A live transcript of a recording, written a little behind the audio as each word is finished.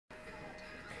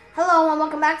Hello and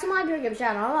welcome back to my video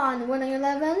channel on Winning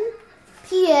 11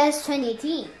 PS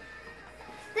 2018.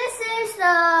 This is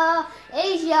the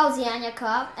Asia-Oseania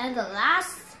Cup and the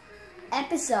last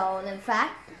episode, in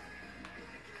fact.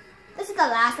 This is the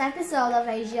last episode of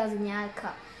Asia-Oseania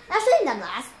Cup. Actually, not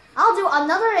last. I'll do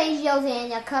another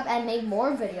Asia-Oseania Cup and make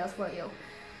more videos for you.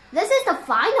 This is the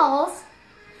finals.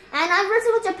 And I'm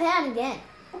versus Japan again.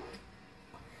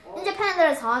 In Japan there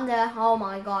is Honda. Oh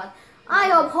my god. I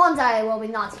hope Honda will be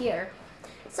not here.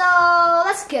 So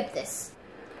let's skip this.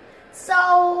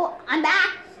 So I'm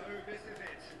back.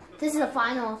 This is the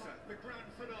final.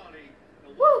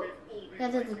 Woo!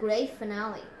 That is the great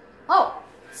finale. Oh,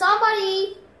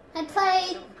 somebody had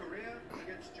played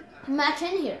a match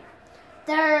in here.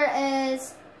 There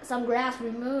is some grass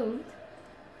removed.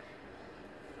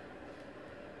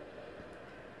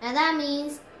 And that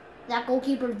means that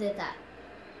goalkeeper did that.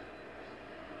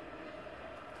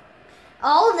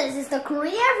 Oh, this is the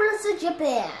Korea versus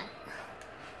Japan.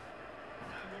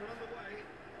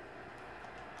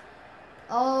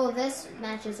 Oh, this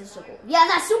match is so cool. Yeah,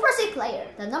 that Super C player,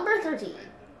 the number 13.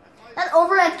 That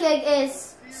overhead kick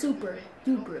is super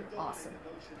duper awesome.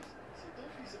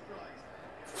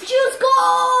 Shoots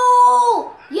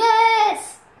goal!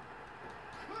 Yes!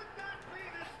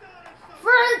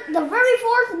 For the very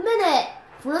 4th minute,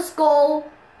 first goal.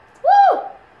 Woo!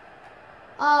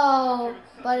 Oh,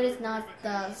 but it's not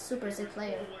the Super 6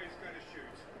 player.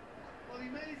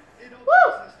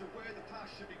 Woo!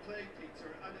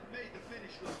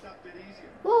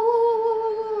 Woo, woo,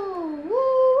 woo, woo,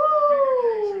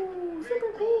 woo,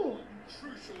 super cool.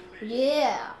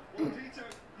 Yeah.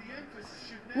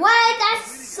 What? That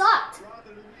sucked.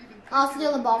 I'll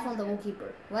steal the ball from the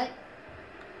goalkeeper. What?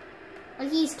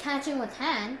 But he's catching with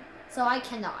hand, so I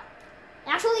cannot.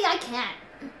 Actually, I can.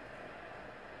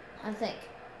 I think.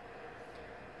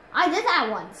 I did that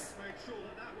once.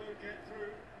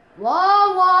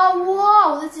 Whoa, whoa,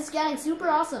 whoa! This is getting super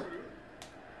awesome.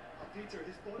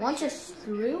 One just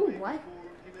through? What?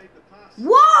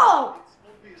 Whoa!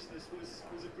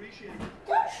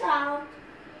 Don't shout.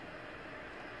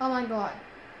 Oh my god.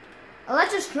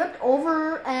 Let's just strip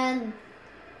over and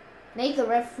make the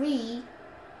referee.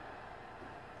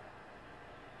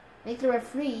 Let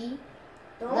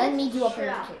me do a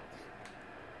penalty kick.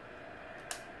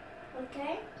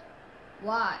 Okay?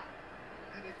 Why?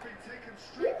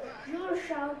 Your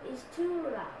shout is too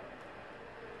loud.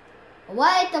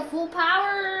 What? The full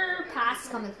power pass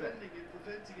coming through.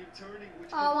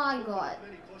 Oh my god.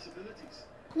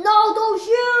 No, don't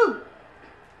shoot!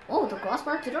 Oh, the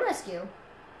crossbar to the rescue.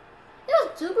 It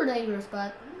was super dangerous,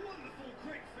 but...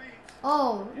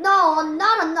 Oh, no,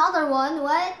 not another one.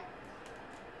 What?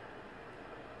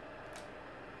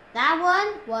 That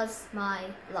one was my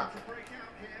luck.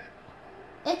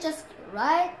 It just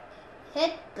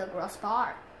hit the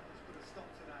crossbar.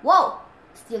 Whoa!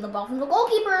 Steal the ball from the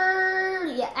goalkeeper.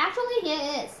 Yeah, actually he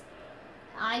is.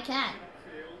 I can.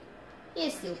 He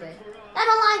is stupid. And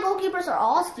online goalkeepers are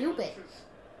all stupid.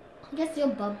 You can steal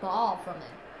the ball from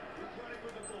him.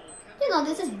 You know,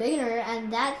 this is bigger,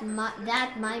 and that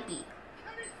might be.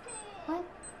 What?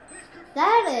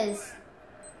 That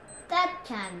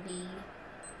can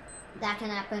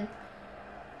happen.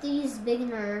 These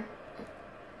beginner.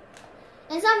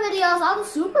 In some videos, I'll do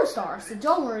superstars, so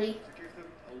don't worry.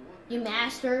 You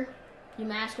masters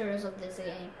of this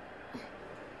game.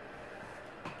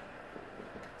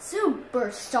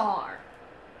 Superstar.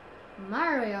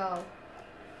 Mario.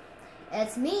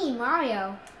 It's me,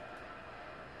 Mario.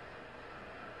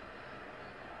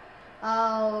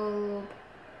 Oh,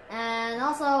 and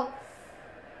also,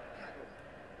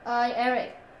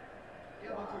 Eric.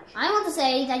 I want to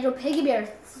say that your piggy bear is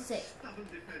sick.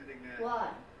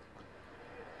 What?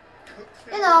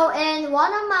 You know, in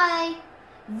one of my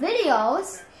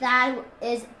videos that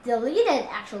is deleted,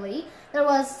 actually, there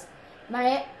was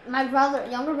my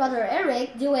younger brother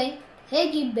Eric doing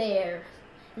piggy bear.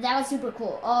 That was super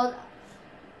cool. Oh,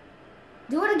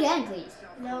 do it again, please.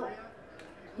 No.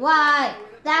 Why?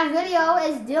 That video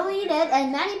is deleted,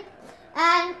 and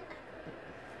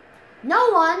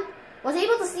no one was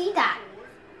able to see that.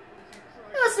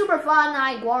 It was super fun.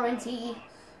 I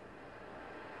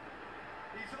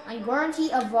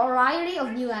guarantee a variety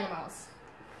of new animals.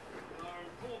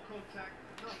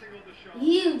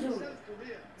 You do it.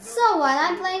 So what?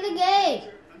 I'm playing the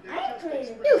game. I played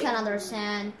it. You can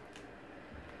understand.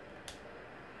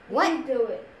 What? You do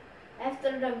it.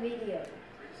 After the video.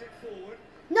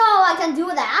 No, I can do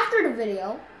that after the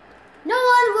video. No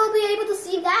one will be able to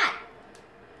see that.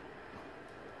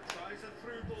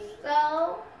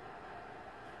 So,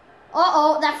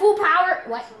 Uh-oh, that full power.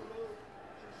 What?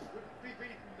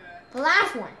 The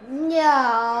last one.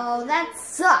 No, that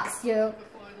sucks, dude. 1-0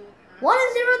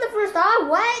 the first half.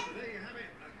 What?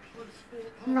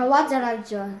 No, what did I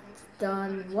just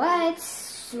done? What?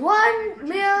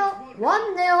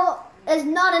 1-0 is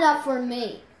not enough for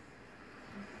me.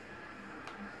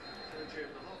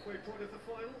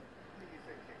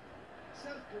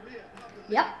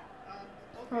 Yep.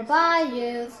 Bye,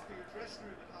 youth.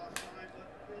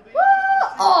 Woo!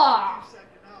 Oh!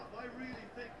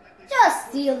 Just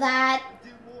steal that.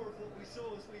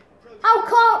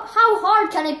 How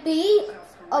hard can it be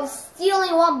of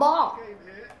stealing one ball?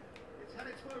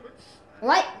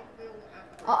 What?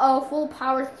 Uh-oh, full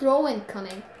power throw-in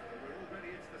coming.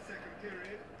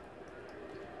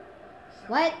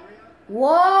 What?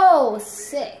 Whoa,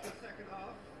 sick.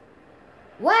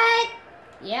 What?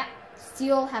 Yeah,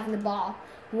 still having the ball.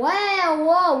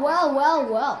 Well.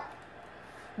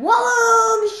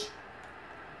 Whoa!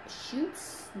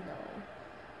 Shoots? No.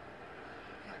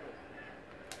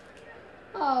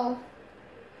 Oh.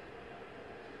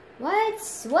 What?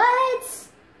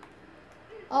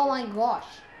 Oh my gosh.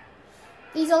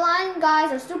 These Alliance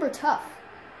guys are super tough.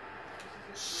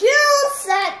 Shoots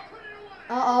at...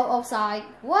 Uh-oh, offside.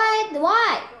 What?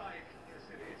 Why?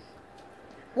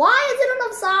 Why is it an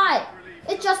offside?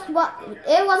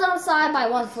 It wasn't offside by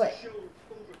 1 foot.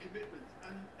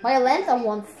 By a length of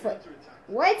 1 foot.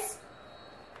 What?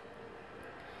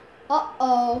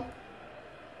 Uh-oh.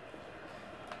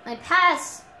 My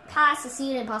past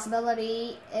seeding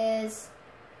possibility is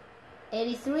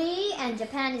 83 and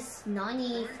Japan is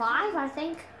 95, I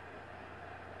think.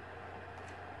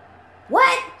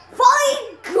 What?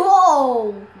 Fine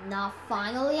goal! Now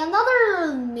finally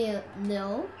another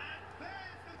nil.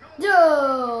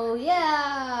 No,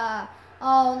 yeah.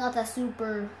 Oh, not a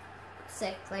super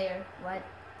sick player. What?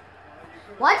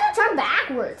 Why did you turn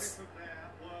backwards?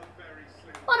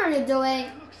 What are you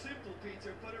doing?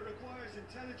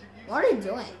 What are you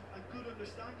doing?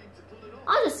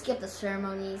 I'll just skip the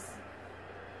ceremonies.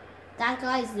 That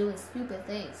guy's doing stupid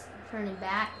things. Turning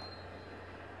back.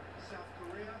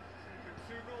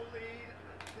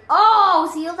 Oh,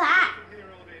 see that?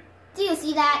 Do you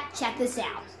see that? Check this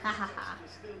out. Ha ha ha.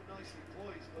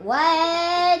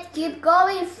 What? Keep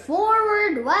going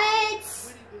forward. What?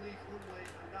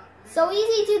 So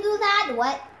easy to do that.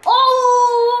 What?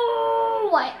 Oh!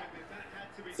 What?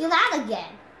 See that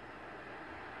again?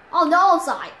 Oh, no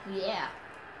offside. Yeah.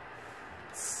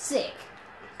 Sick.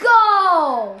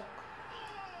 Go!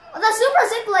 The super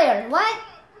sick player. What?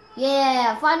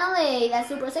 Yeah, finally, that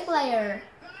super sick player.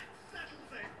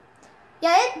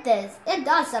 Yeah, it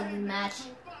does something match.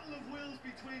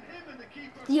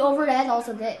 The overhead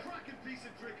also did.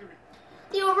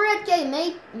 The overhead game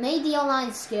made the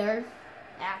online scared,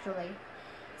 actually.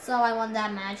 So I won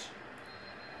that match.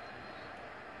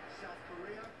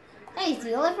 Hey,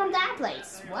 steal it from that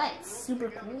place. What? Super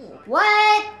cool.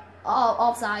 What? Oh,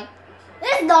 offside.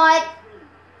 It's not.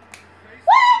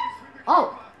 What?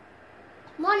 Oh.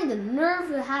 What in the nerve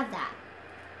to have that?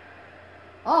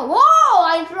 Oh, whoa!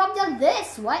 I interrupted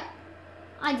this. What?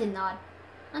 I did not.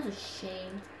 I'm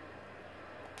ashamed.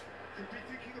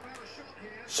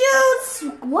 Shoots!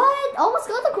 What? Almost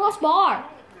got the crossbar.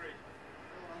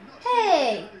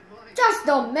 Hey, just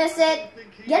don't miss it.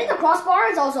 Getting the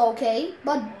crossbar is also okay,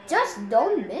 but just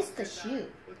don't miss the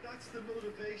shoot.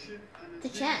 The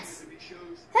chance.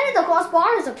 Hitting the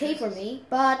crossbar is okay for me,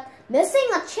 but missing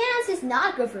a chance is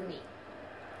not good for me.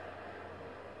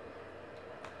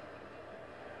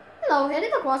 Hello,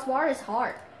 hitting the crossbar is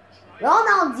hard.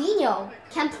 Ronaldinho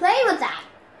can play with that.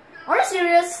 Are you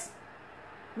serious?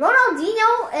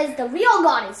 Ronaldinho is the real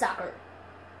god in soccer.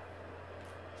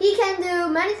 He can do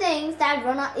many things that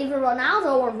even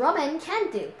Ronaldo or Robin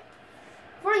can't do.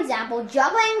 For example,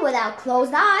 juggling without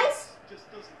closed eyes,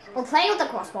 or playing with the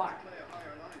crossbar,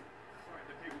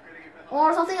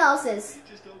 or something else is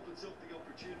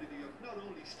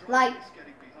like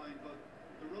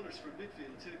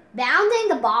bounding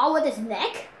the ball with his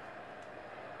neck.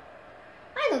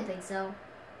 I don't think so.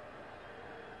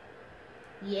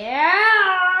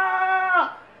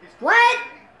 Yeah! What?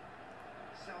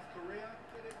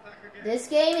 This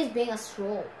game is being a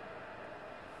stroll.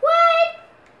 What?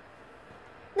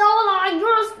 No,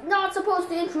 you're not supposed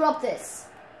to interrupt this.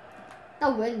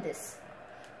 Now win this.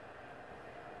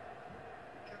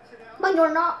 But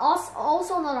you're not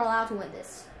also not allowed to win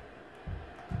this.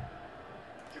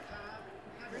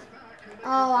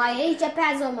 Oh, I hate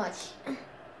Japan so much.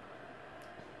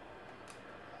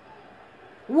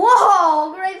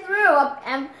 Whoa, great through.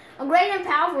 A great and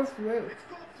powerful through.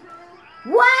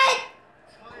 What?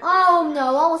 Oh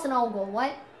no, almost an own goal.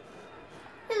 What?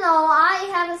 You know, I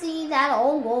haven't seen that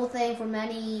own goal thing for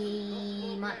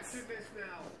many months.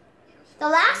 The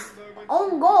last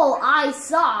own goal I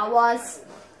saw was,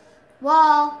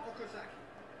 well,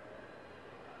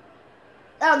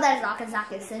 oh, that's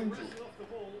Okazaki Senji.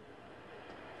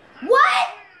 What?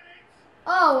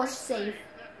 Oh, it was safe.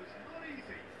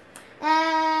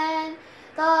 And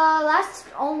the last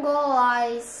own goal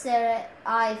I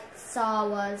saw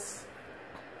was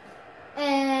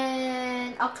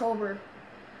in October.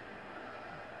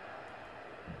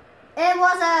 It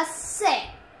was a sick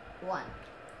one.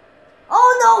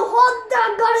 Oh no,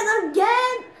 Honda got it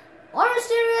again! Are you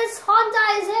serious? Honda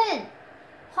is in.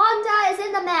 Honda is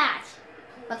in the match.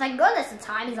 But thank goodness the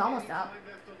time is almost up.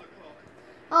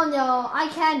 Oh no, I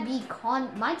can't beat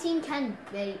my team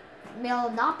will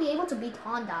not be able to beat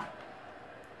Honda.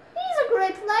 He's a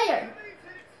great player.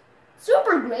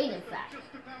 Super great, in fact.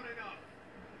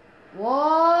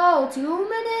 Whoa, 2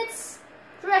 minutes.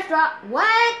 Trash drop.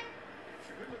 What?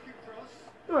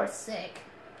 You're sick.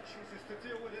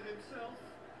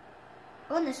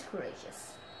 Goodness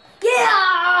gracious.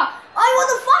 Yeah! I won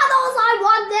the finals! I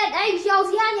won that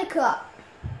Asia-Oseania Cup!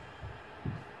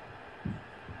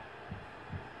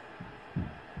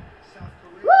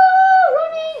 Woo!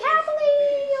 Running happily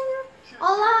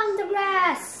along the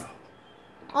grass,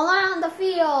 along the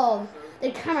field.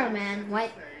 The cameraman,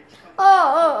 right?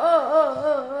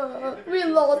 Oh, we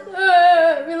lost.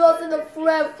 We lost in the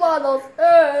grand finals.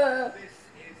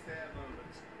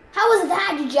 How was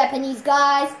that, you Japanese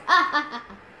guys?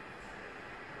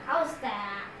 How's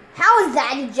that? How is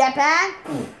that, you Japan?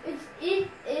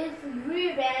 It's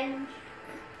revenge.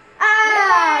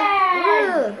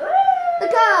 Ah! The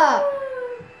cup!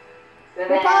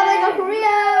 Republic of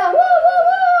Korea! Woo, woo,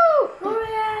 woo!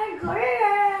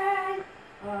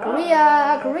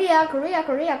 Korea.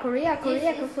 Korea.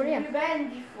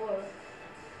 Revenge for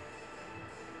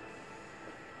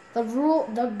The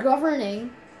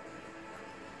governing,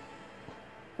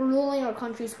 ruling our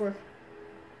countries for.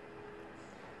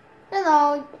 You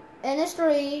know, in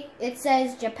history, it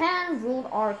says Japan ruled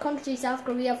our country, South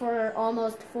Korea, for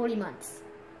almost 40 months.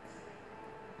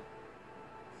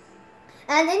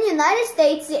 And in the United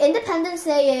States, the Independence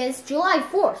Day is July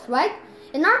 4th, right?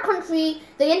 In our country,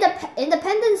 the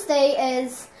Independence Day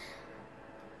is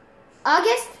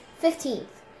August 15th.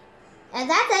 And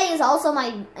that day is also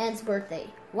my aunt's birthday.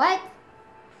 What?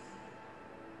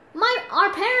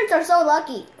 Our parents are so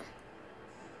lucky.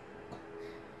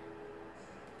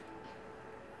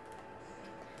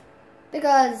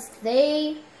 Because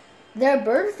their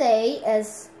birthday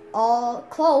is all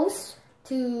close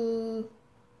to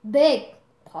big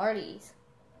parties.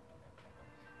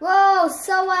 Whoa,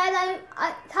 so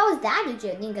how is that in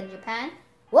Japan?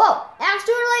 Whoa,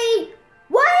 actually,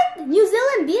 what? New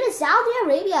Zealand beat Saudi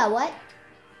Arabia, what?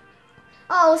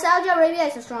 Oh, Saudi Arabia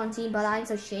is a strong team, but I'm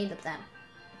so ashamed of them.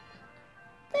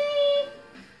 They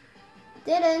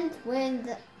didn't win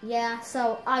yeah,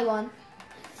 so I won.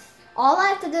 All I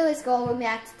have to do is go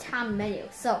back to time menu.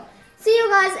 So, see you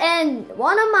guys in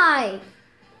one of my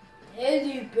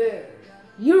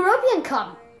European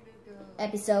Cup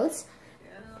episodes.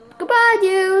 Goodbye,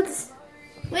 dudes.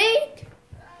 Wait.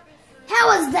 How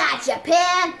was that,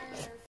 Japan?